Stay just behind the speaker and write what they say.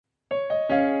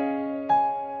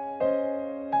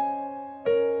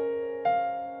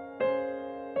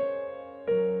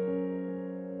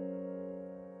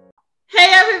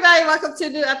welcome to a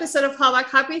new episode of Hallmark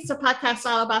Heartbeats, a podcast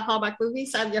all about Hallmark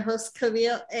movies. I'm your host,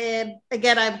 Camille, and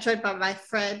again, I'm joined by my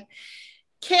friend,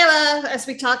 Kayla, as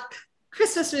we talk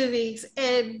Christmas movies.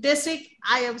 And this week,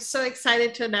 I am so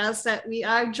excited to announce that we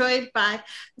are joined by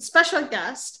a special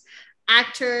guest,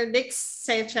 actor Nick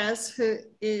Sanchez, who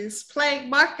is playing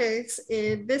Marcus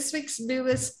in this week's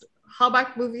newest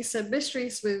Hallmark Movies and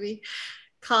Mysteries movie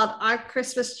called Our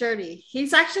Christmas Journey.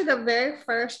 He's actually the very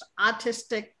first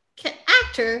autistic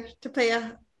actor to play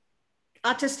an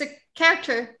autistic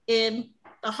character in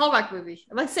a Hallmark movie.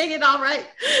 Am I saying it all right?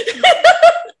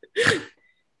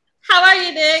 How are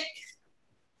you, Nick?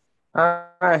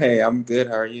 Hi, I'm good.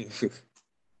 How are you?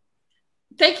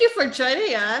 Thank you for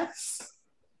joining us.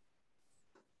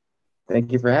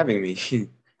 Thank you for having me. For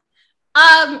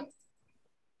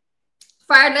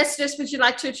our listeners, would you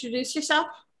like to introduce yourself?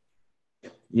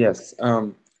 Yes.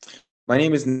 My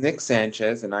name is Nick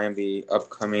Sanchez, and I am the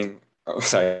upcoming. Oh,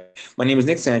 sorry. My name is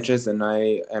Nick Sanchez, and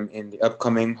I am in the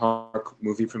upcoming Hallmark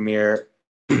movie premiere,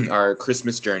 Our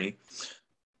Christmas Journey.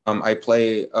 I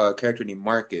play a character named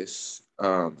Marcus.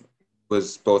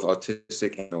 Was both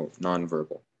autistic and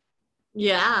nonverbal.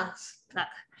 Yeah.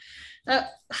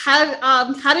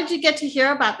 How did you get to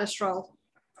hear about this role?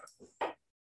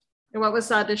 And what was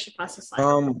the audition process like?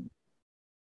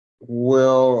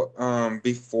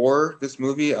 Before this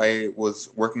movie, I was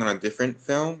working on a different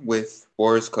film with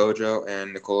Boris Kodjoe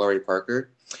and Nicole Ari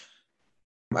Parker.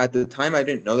 At the time, I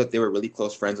didn't know that they were really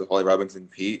close friends with Holly Robinson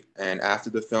Peete. And after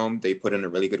the film, they put in a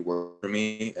really good word for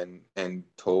me and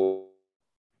told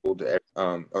her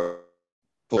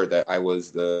that I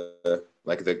was her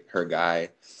guy,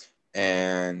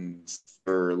 and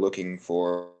for looking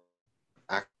for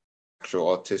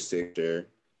actual autistic.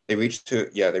 They reached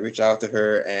out to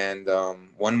her, and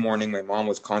one morning my mom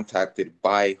was contacted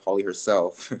by Holly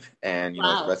herself, and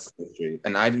Wow. the rest is history.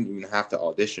 And I didn't even have to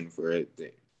audition for it.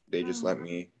 They just let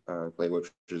me play,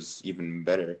 which was even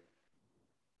better.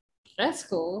 That's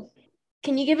cool.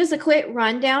 Can you give us a quick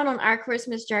rundown on Our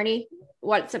Christmas Journey?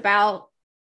 What it's about?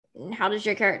 And what does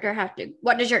your character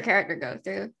go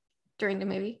through during the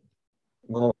movie?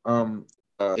 Well,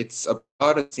 it's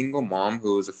about a single mom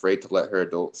who is afraid to let her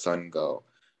adult son go.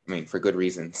 I mean, for good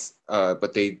reasons.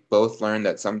 But they both learn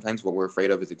that sometimes what we're afraid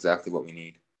of is exactly what we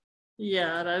need.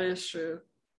 Yeah, that is true.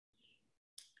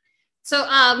 So,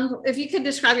 if you could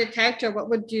describe your character, what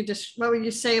would you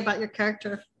say about your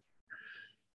character?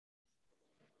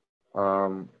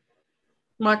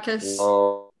 Marcus.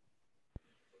 Well,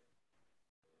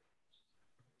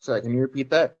 sorry, can you repeat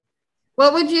that?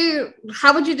 How would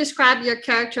you describe your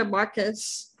character,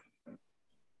 Marcus?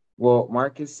 Well,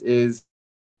 Marcus is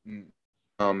a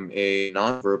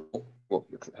nonverbal.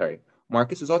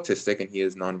 Marcus is autistic and he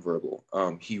is nonverbal.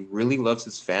 He really loves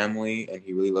his family and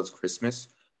he really loves Christmas.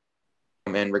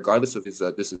 And regardless of his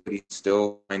disability, he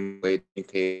still finds a way to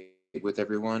communicate with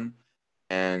everyone.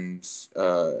 And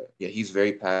he's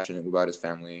very passionate about his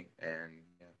family. And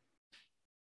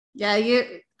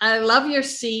I love your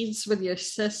scenes with your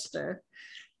sister.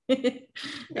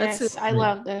 Yes, I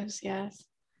love those. Yes.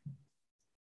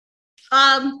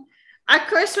 Our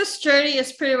Christmas Journey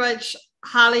is pretty much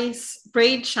Holly's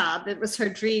brainchild. It was her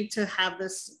dream to have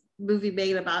this movie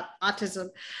made about autism.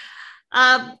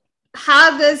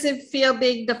 How does it feel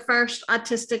being the first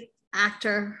autistic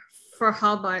actor for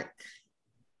Hallmark?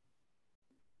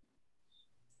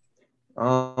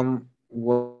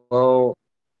 Well,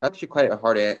 actually quite a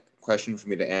hard question for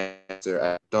me to answer.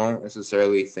 I don't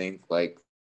necessarily think like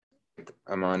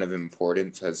amount of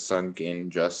importance has sunk in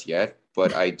just yet,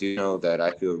 but I do know that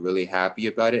I feel really happy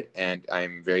about it, and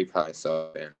I'm very proud of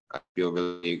myself, and I feel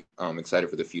really excited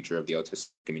for the future of the autistic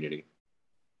community.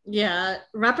 Yeah,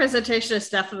 representation is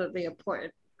definitely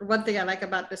important. One thing I like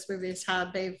about this movie is how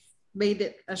they've made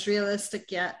it as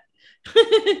realistic yet.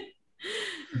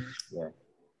 Yeah.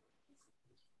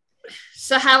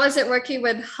 So how is it working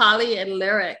with Holly and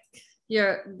Lyric?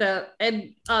 I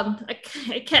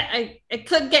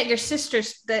couldn't get your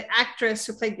sister's, the actress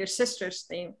who played your sister's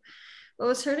name. What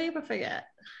was her name? I forget.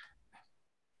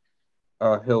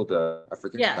 Hilda. I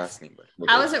forget her last name.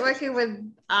 How is it working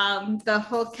with the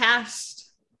whole cast?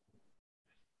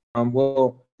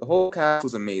 Well, the whole cast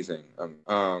was amazing.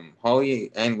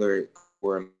 Holly and Lyric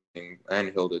were amazing,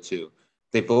 and Hilda too.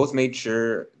 They both made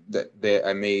sure that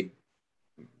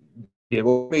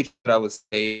I was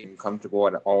safe and comfortable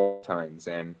at all times,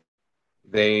 and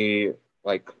they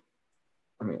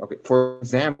for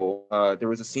example, there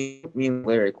was a scene with me and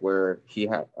Lyric where he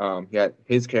had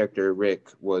his character Rick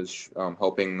was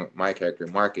helping my character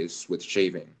Marcus with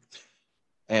shaving.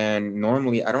 And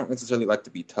normally I don't necessarily like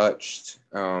to be touched,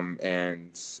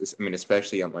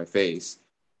 especially on my face.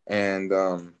 and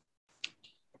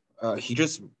he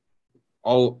just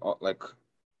all like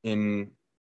in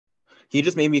he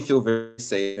just made me feel very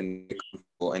safe and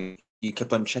comfortable, and he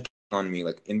kept on checking on me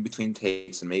like in between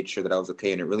takes and made sure that I was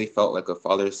okay, and it really felt like a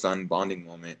father-son bonding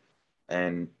moment,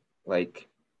 and like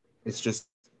it's just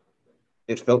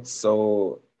it felt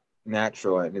so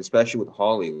natural, and especially with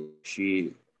Holly,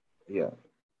 she yeah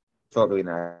felt really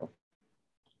natural.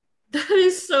 That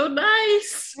is so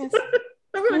nice. Yes.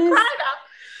 I'm gonna cry now.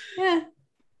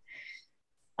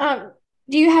 Yeah.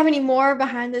 Do you have any more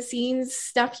behind the scenes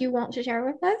stuff you want to share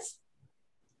with us?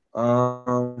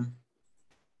 Um.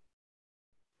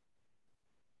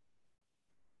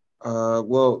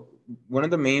 Well, one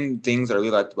of the main things I really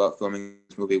liked about filming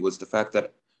this movie was the fact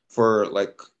that for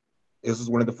like this was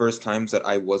one of the first times that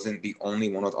I wasn't the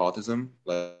only one with autism.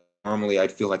 Like normally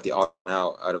I'd feel like the odd one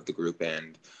out of the group,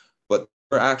 and but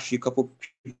there were actually a couple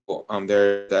people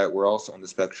there that were also on the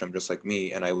spectrum just like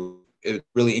me, and it was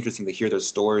really interesting to hear their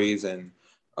stories and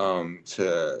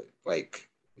to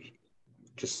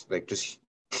just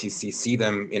see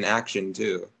them in action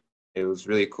too. It was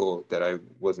really cool that I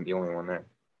wasn't the only one there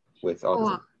with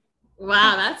autism. Oh,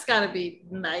 wow, that's gotta be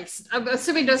nice. I'm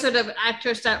assuming those are the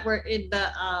actors that were in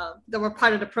the that were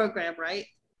part of the program, right?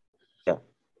 Yeah.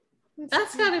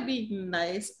 That's gotta be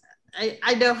nice.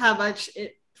 I know how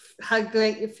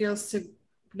great it feels to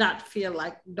not feel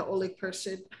like the only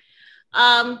person.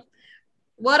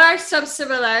 What are some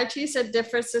similarities and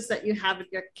differences that you have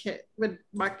with your kid with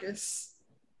Marcus?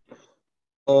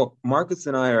 Well, Marcus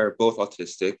and I are both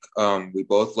autistic. We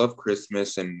both love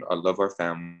Christmas and love our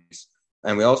families,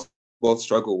 and we also both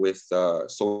struggle with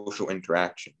social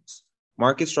interactions.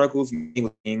 Marcus struggles mainly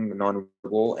with being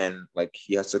nonverbal, and like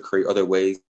he has to create other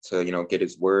ways to get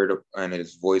his word and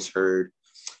his voice heard.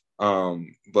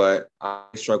 But I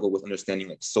struggle with understanding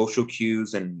like social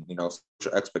cues and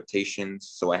social expectations,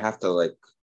 so I have to like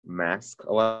mask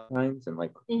a lot of times and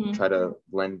like try to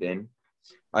blend in.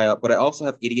 But I also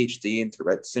have ADHD and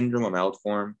Tourette syndrome, a mild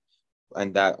form,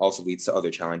 and that also leads to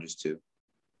other challenges too.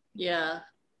 Yeah.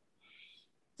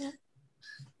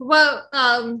 Well,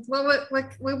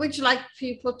 what would you like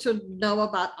people to know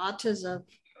about autism?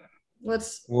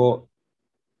 Well,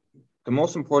 the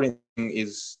most important thing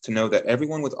is to know that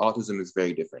everyone with autism is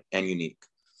very different and unique.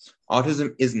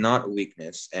 Autism is not a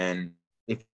weakness, and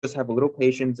if you just have a little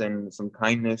patience and some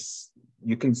kindness,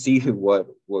 you can see what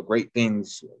great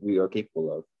things we are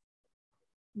capable of.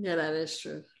 Yeah, that is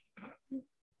true.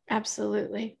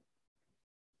 Absolutely.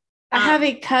 I have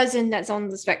a cousin that's on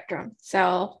the spectrum,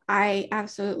 so I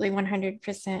absolutely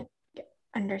 100%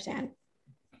 understand.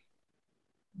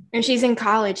 And she's in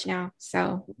college now,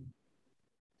 so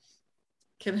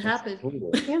can happen.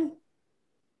 Yeah.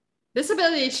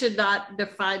 Disability should not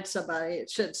define somebody. It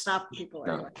should stop people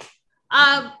anyway.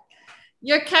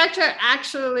 Your character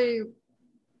actually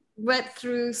went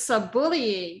through some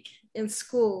bullying in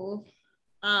school.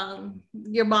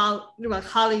 Your mom,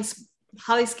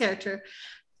 Holly's character,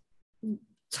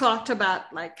 talked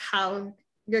about like how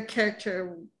your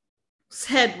character's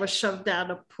head was shoved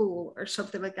down a pool or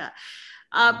something like that.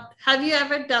 Have you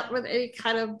ever dealt with any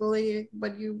kind of bullying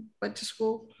when you went to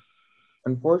school?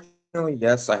 Unfortunately,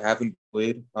 yes, I haven't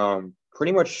bullied.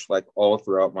 Pretty much like all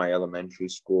throughout my elementary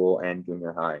school and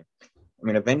junior high. I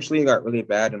mean, eventually it got really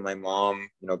bad, and my mom,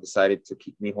 decided to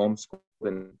keep me homeschooled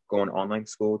and go on online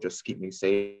school just to keep me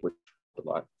safe, which a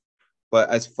lot. But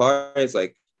as far as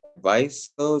like advice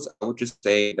goes, I would just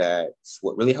say that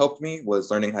what really helped me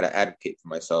was learning how to advocate for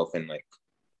myself and like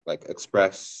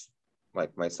express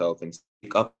like myself and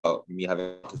speak up about me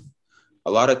having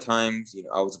a lot of times,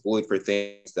 I was bullied for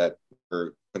things that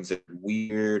were considered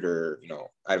weird or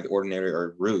out of the ordinary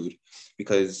or rude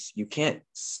because you can't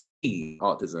see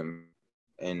autism,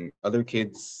 and other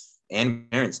kids and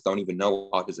parents don't even know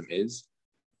what autism is.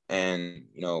 And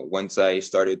once I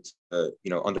started to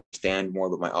understand more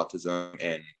about my autism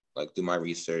and like do my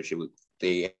research,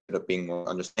 they ended up being more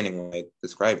understanding when I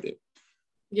described it.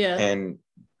 Yeah. And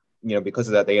because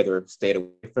of that, they either stayed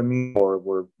away from me or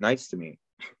were nice to me.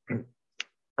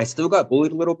 I still got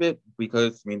bullied a little bit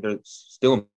because there's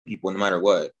still people no matter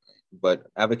what, but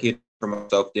advocating for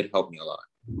myself did help me a lot.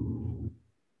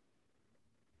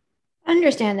 I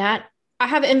understand that. I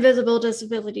have invisible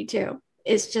disability too.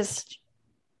 It's just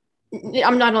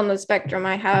I'm not on the spectrum.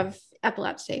 I have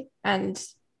epilepsy, and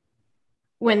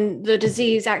when the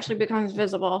disease actually becomes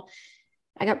visible,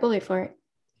 I got bullied for it.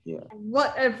 Yeah.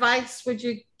 What advice would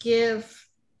you give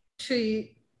to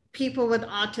people with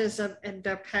autism and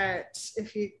their parents,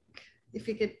 if you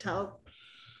could tell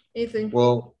anything?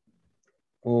 Well,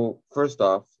 first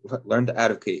off, learn to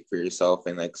advocate for yourself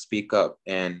and like speak up,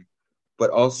 but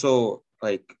also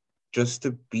like just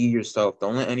to be yourself.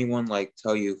 Don't let anyone like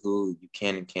tell you who you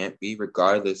can and can't be,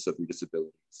 regardless of your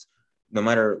disabilities. No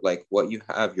matter like what you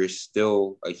have, you're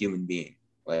still a human being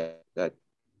like that.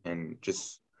 And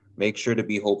just make sure to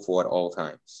be hopeful at all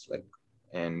times. Like,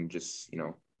 and just,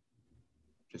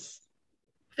 just.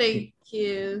 Thank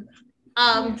you.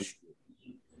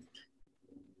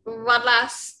 One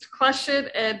last question,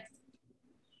 and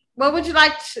what would you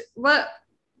like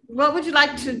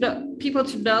to know people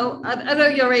to know? I know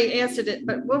you already answered it,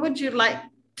 but what would you like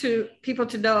people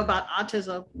to know about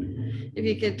autism, if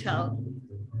you could tell?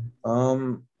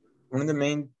 One of the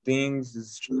main things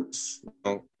is just,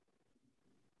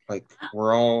 like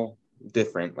we're all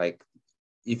different. Like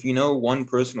if you know one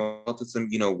person with autism,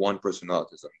 you know one person with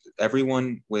autism.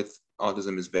 Everyone with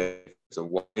autism is a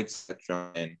wide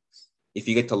spectrum, and if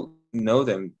you get to know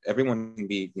them, everyone can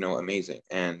be, amazing.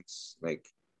 And like,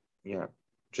 yeah,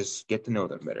 just get to know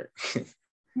them better.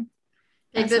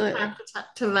 Take the time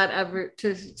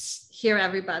to hear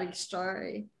everybody's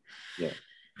story. Yeah.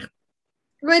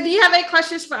 Well, do you have any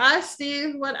questions for us? Do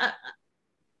you want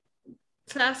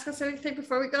to ask us anything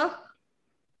before we go?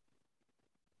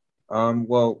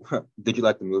 Well, did you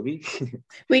like the movie?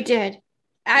 We did.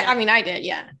 I mean, I did,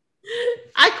 yeah.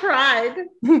 I cried.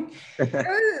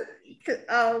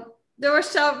 There were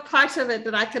some parts of it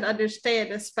that I could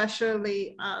understand,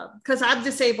 especially because I'm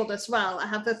disabled as well. I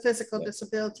have a physical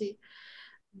disability.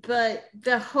 But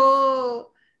the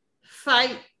whole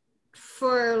fight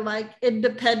for like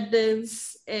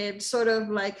independence and sort of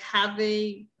like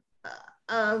having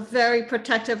a very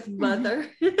protective mother.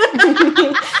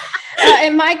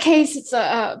 In my case, it's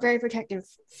a very protective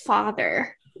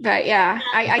father. But yeah,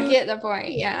 I get the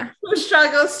point. Yeah. Who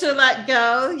struggles to let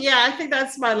go. Yeah, I think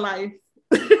that's my life.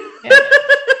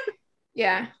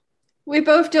 Yeah. We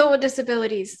both deal with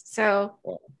disabilities. So,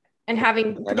 and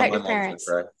having protective parents.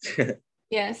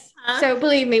 Yes. So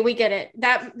believe me, we get it.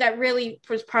 That really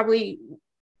was probably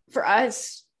for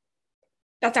us.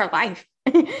 That's our life.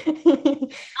 Also,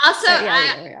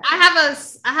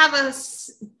 I have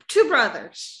two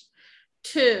brothers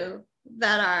too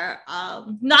that are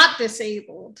not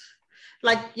disabled.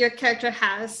 Like your character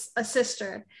has a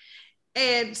sister,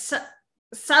 and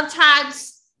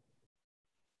sometimes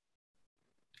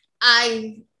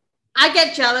I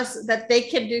get jealous that they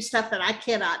can do stuff that I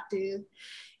cannot do.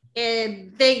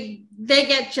 And they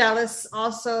get jealous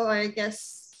also, or I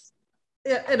guess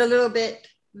in a little bit,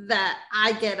 that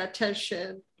I get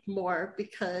attention more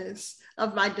because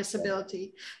of my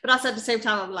disability. But also at the same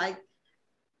time, I'm like,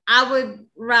 I would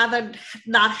rather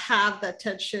not have the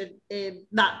attention and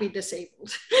not be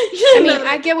disabled.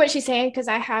 I get what she's saying because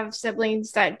I have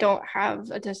siblings that don't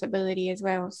have a disability as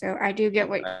well. So I do get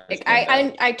what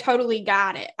I totally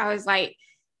got it. I was like,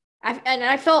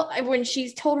 I felt when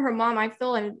she told her mom, I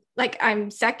feel like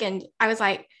I'm second. I was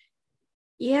like,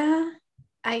 yeah,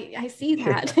 I see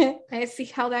that. I see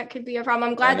how that could be a problem.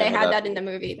 I'm glad they had that in the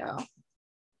movie, though.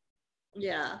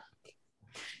 Yeah.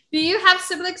 Do you have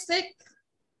siblings, Nick?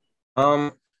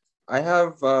 I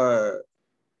have. I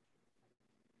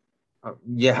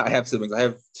have siblings. I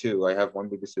have two. I have one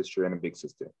big sister and a big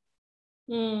sister.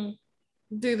 Do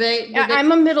they?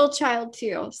 I'm a middle child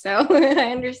too, so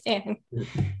I understand.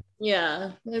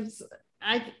 Yeah,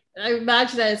 I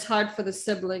imagine that it's hard for the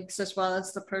siblings as well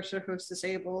as the person who's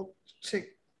disabled to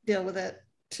deal with it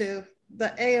too.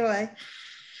 But anyway,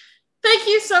 thank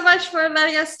you so much for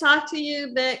letting us talk to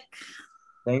you, Nick.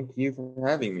 Thank you for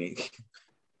having me.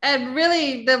 And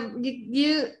really,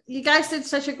 you guys did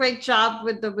such a great job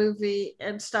with the movie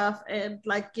and stuff, and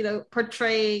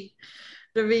portraying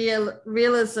the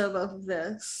realism of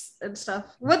this and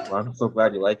stuff. Well, I'm so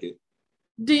glad you like it.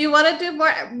 Do you want to do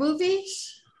more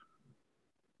movies?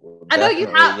 Well, I know you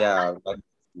have. Yeah.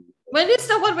 When is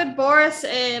the one with Boris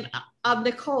and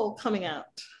Nicole coming out?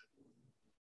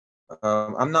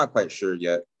 I'm not quite sure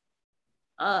yet.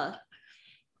 But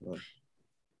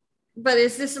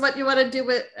is this what you want to do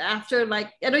with after,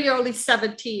 like, I know you're only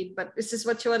 17, but is this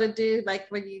what you want to do, like,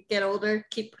 when you get older,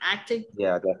 keep acting?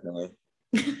 Yeah, definitely.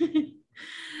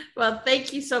 Well,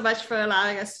 thank you so much for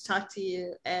allowing us to talk to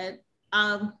you. And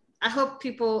I hope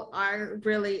people are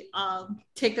really are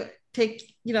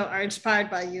inspired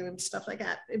by you and stuff like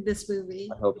that in this movie.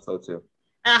 I hope so too.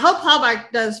 And I hope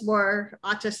Hallmark does more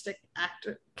autistic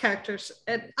characters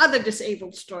and other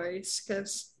disabled stories,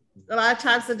 because a lot of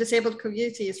times the disabled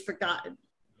community is forgotten.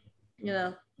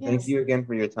 Thank you again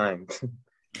for your time.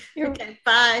 Okay,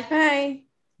 bye. Bye.